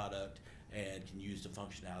with the product and can use the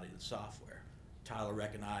functionality of the software. Tyler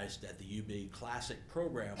recognized that the UB Classic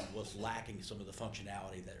program was lacking some of the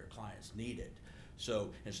functionality that their clients needed.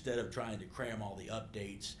 So instead of trying to cram all the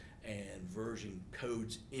updates and version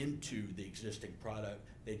codes into the existing product,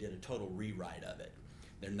 they did a total rewrite of it.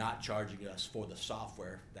 They're not charging us for the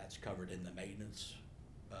software. That's covered in the maintenance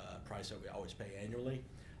price that we always pay annually.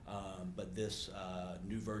 But this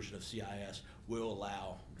new version of CIS will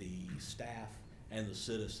allow the staff and the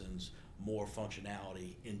citizens more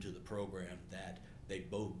functionality into the program that they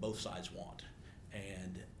both sides want.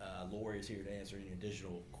 And Lori is here to answer any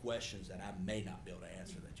additional questions that I may not be able to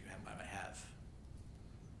answer that you might have.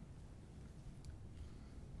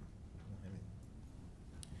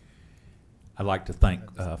 I'd like to thank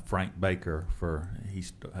Frank Baker for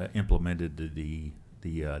he's implemented the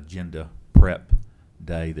agenda prep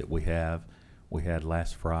day that we had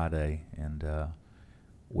last Friday, and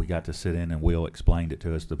we got to sit in and Will explained it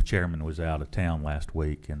to us. The chairman was out of town last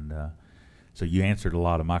week, and so you answered a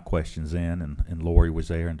lot of my questions then, and Lori was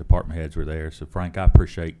there and department heads were there. So Frank, I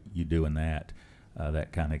appreciate you doing that.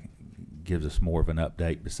 That kind of gives us more of an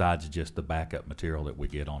update besides just the backup material that we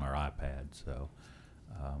get on our iPad. So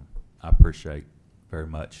I appreciate very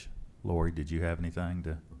much. Lori, did you have anything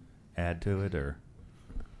to add to it, or?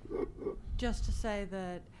 Just to say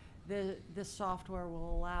that this software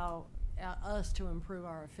will allow us to improve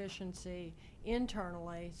our efficiency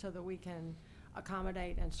internally so that we can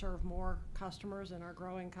accommodate and serve more customers in our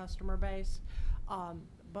growing customer base,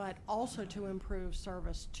 but also to improve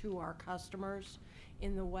service to our customers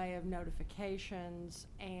in the way of notifications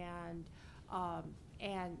and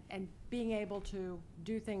being able to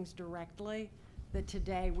do things directly that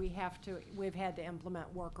today we've had to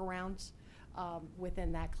implement workarounds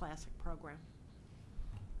within that classic program.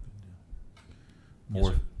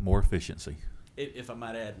 More efficiency. If I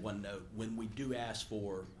might add one note, when we do ask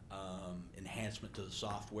for enhancement to the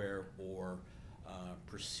software or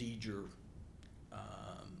procedure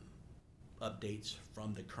updates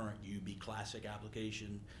from the current UB Classic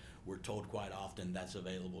application, we're told quite often that's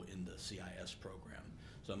available in the CIS program.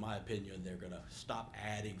 So in my opinion, they're going to stop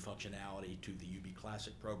adding functionality to the UB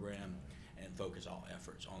Classic program and focus all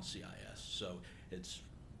efforts on CIS. So it's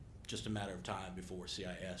just a matter of time before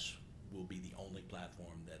CIS will be the only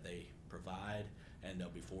platform that they provide, and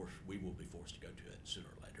we will be forced to go to it sooner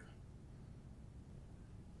or later.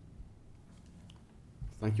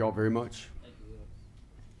 Thank you all very much. Thank you, Will.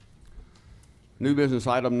 New business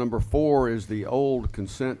item number 4 is the old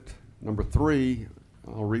consent number 3.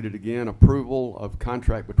 I'll read it again. Approval of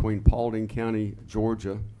contract between Paulding County,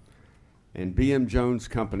 Georgia and BM Jones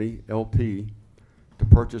Company, LP, to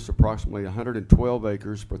purchase approximately 112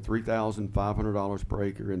 acres for $3,500 per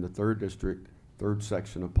acre in the 3rd District, 3rd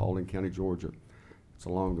Section of Paulding County, Georgia. It's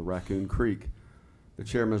along the Raccoon Creek. The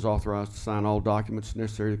chairman is authorized to sign all documents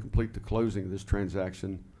necessary to complete the closing of this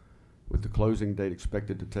transaction, with the closing date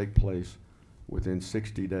expected to take place within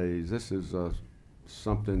 60 days. This is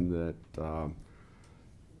something that I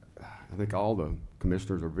think all the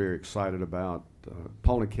commissioners are very excited about.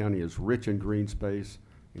 Paulding County is rich in green space,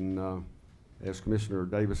 and as Commissioner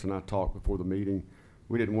Davis and I talked before the meeting,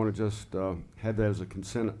 we didn't want to just have that as a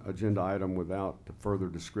consent agenda item without further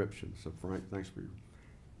description. So Frank, thanks for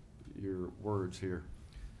your words here.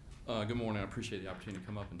 Good morning. I appreciate the opportunity to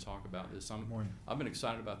come up and talk about this. I've been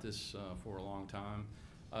excited about this for a long time.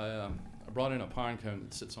 I brought in a pine cone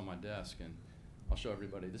that sits on my desk, and I'll show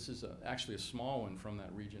everybody. This is actually a small one from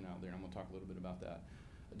that region out there. I'm going to talk a little bit about that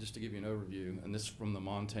just to give you an overview. And this is from the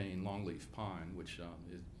Montane longleaf pine, which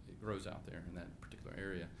it grows out there in that particular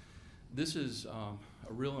area. This is a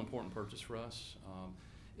real important purchase for us.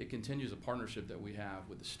 It continues a partnership that we have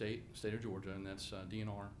with the state of Georgia, and that's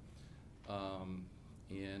DNR.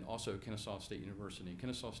 And also Kennesaw State University.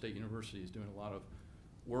 Kennesaw State University is doing a lot of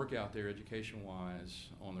work out there education-wise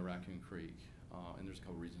on the Raccoon Creek, and there's a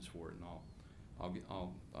couple reasons for it, and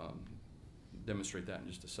I'll demonstrate that in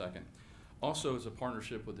just a second. Also, it's a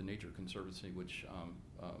partnership with the Nature Conservancy, which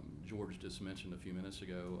George just mentioned a few minutes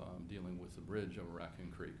ago, dealing with the bridge over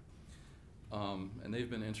Raccoon Creek. And they've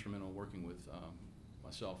been instrumental working with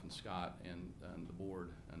myself and Scott and the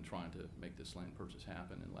board and trying to make this land purchase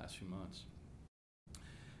happen in the last few months.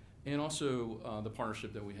 And also the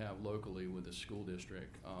partnership that we have locally with the school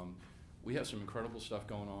district. We have some incredible stuff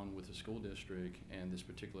going on with the school district and this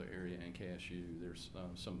particular area in KSU. There's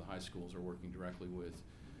some of the high schools are working directly with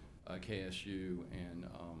KSU, and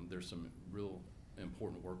there's some real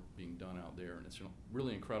important work being done out there. And it's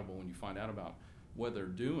really incredible when you find out about what they're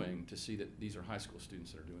doing to see that these are high school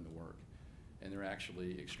students that are doing the work. And they're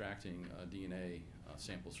actually extracting DNA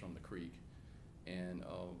samples from the creek. And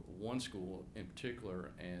one school in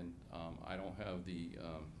particular, and I don't have the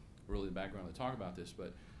really the background to talk about this,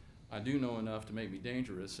 but I do know enough to make me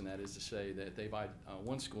dangerous, and that is to say that they've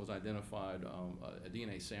one school has identified a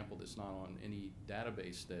DNA sample that's not on any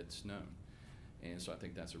database that's known. And so I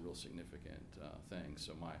think that's a real significant thing.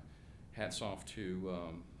 So my hats off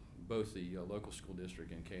to both the local school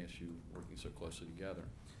district and KSU working so closely together.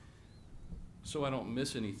 So I don't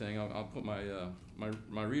miss anything, I'll put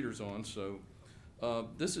my readers on. So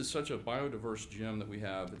this is such a biodiverse gem that we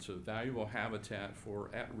have. It's a valuable habitat for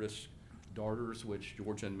at-risk darters, which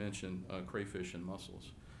George had mentioned, crayfish and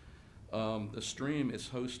mussels. The stream is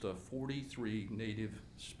host to 43 native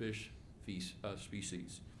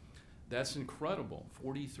species. That's incredible,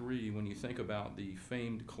 43, when you think about the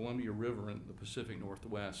famed Columbia River in the Pacific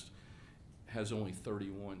Northwest has only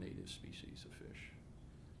 31 native species of fish.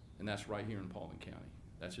 And that's right here in Paulding County.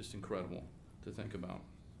 That's just incredible to think about.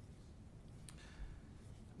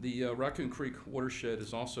 The Raccoon Creek watershed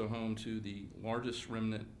is also home to the largest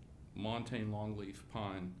remnant montane longleaf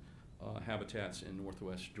pine habitats in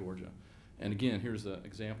northwest Georgia. And again, here's the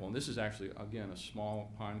example. And this is actually, again, a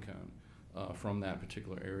small pine cone from that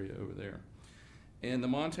particular area over there. And the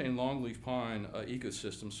montane longleaf pine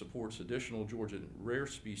ecosystem supports additional Georgia rare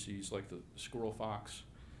species like the squirrel fox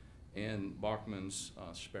and Bachman's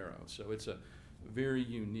sparrow. So it's a very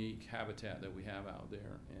unique habitat that we have out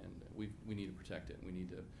there, and we need to protect it. We need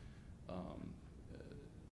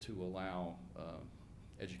to allow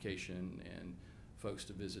education and folks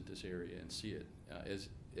to visit this area and see it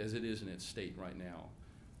as it is in its state right now.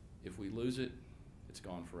 If we lose it, it's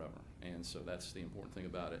gone forever. And so that's the important thing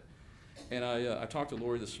about it. And I talked to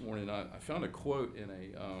Lori this morning, and I found a quote in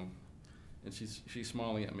and she's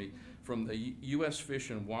smiling at me, from the U.S. Fish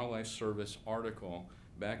and Wildlife Service article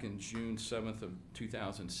back in June 7th of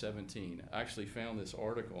 2017. I actually found this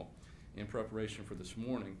article in preparation for this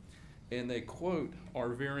morning, and they quote our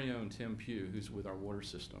very own Tim Pugh, who's with our water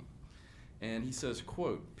system. And he says,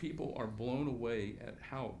 quote, "People are blown away at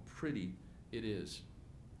how pretty it is,"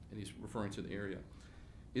 and he's referring to the area.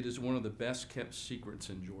 "It is one of the best kept secrets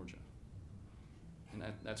in Georgia." And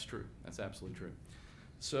that's true. That's absolutely true.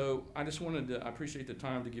 So I just wanted to, I appreciate the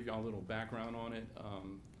time to give you all a little background on it.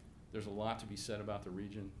 There's a lot to be said about the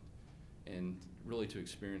region, and really to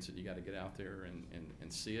experience it, you got to get out there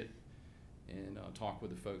and see it, and talk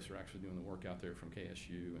with the folks who are actually doing the work out there from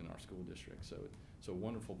KSU and our school district. So it's a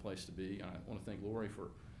wonderful place to be. I want to thank Lori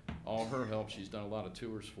for all her help. She's done a lot of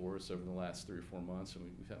tours for us over the last 3 or 4 months, and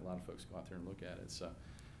we've had a lot of folks go out there and look at it. So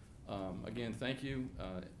again, thank you.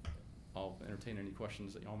 I'll entertain any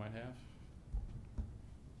questions that y'all might have.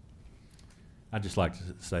 I'd just like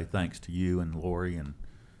to say thanks to you and Lori, and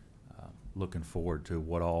looking forward to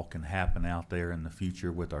what all can happen out there in the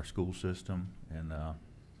future with our school system. And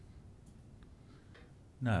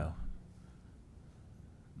no,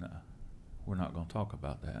 we're not going to talk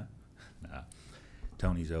about that. No.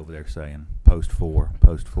 Tony's over there saying post 4,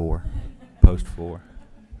 post 4, post 4.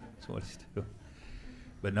 That's what he's doing.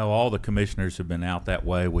 But no, all the commissioners have been out that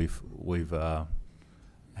way. We've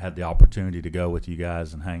had the opportunity to go with you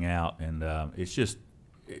guys and hang out, and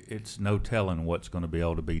it's no telling what's going to be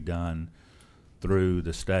able to be done through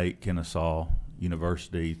the state, Kennesaw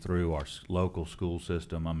University, through our local school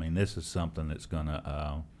system. I mean, this is something that's going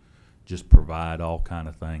to just provide all kind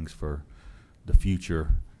of things for the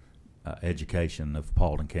future education of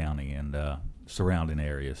Paulding County and surrounding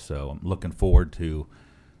areas. So I'm looking forward to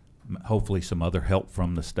hopefully some other help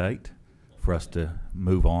from the state for us to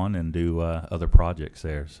move on and do other projects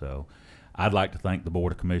there. So I'd like to thank the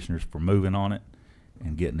Board of Commissioners for moving on it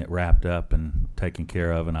and getting it wrapped up and taken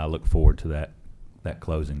care of, and I look forward to that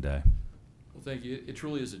closing day. Well, thank you. It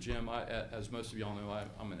truly is a gem. As most of y'all know,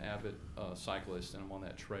 I'm an avid cyclist, and I'm on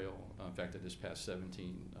that trail. In fact, I just passed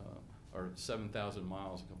 7,000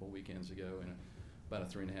 miles a couple of weekends ago in about a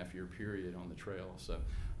 3.5-year period on the trail. So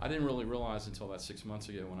I didn't really realize until about 6 months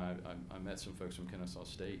ago when I met some folks from Kennesaw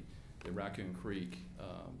State that Raccoon Creek,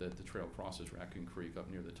 that the trail crosses Raccoon Creek up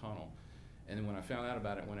near the tunnel. And then when I found out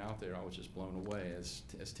about it, went out there, I was just blown away, as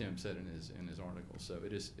Tim said in his article. So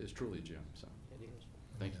it's truly a gem. So It is.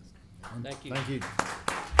 thank you. Thank you. Thank you.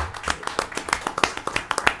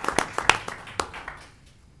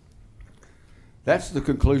 That's the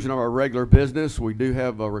conclusion of our regular business. We do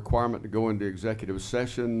have a requirement to go into executive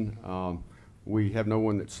session. We have no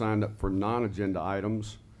one that signed up for non-agenda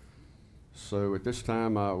items. So at this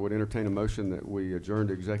time, I would entertain a motion that we adjourn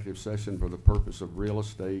to executive session for the purpose of real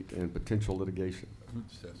estate and potential litigation. Let me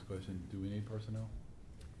just ask a question. Do we need personnel?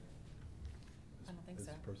 I don't think It's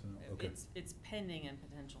so. personnel? Okay. It's pending and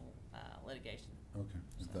potential litigation. Okay,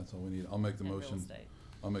 if that's all we need. I'll make the And real motion. estate.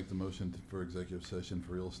 I'll make the motion for executive session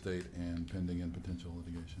for real estate and pending and potential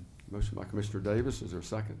litigation. Motion by Commissioner Davis. Is there a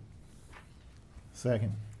second?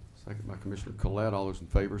 Second. Second by Commissioner Collette. All those in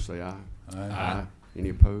favor say aye. Aye. Any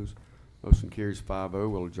opposed? Motion carries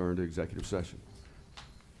 5-0. We'll adjourn to executive session.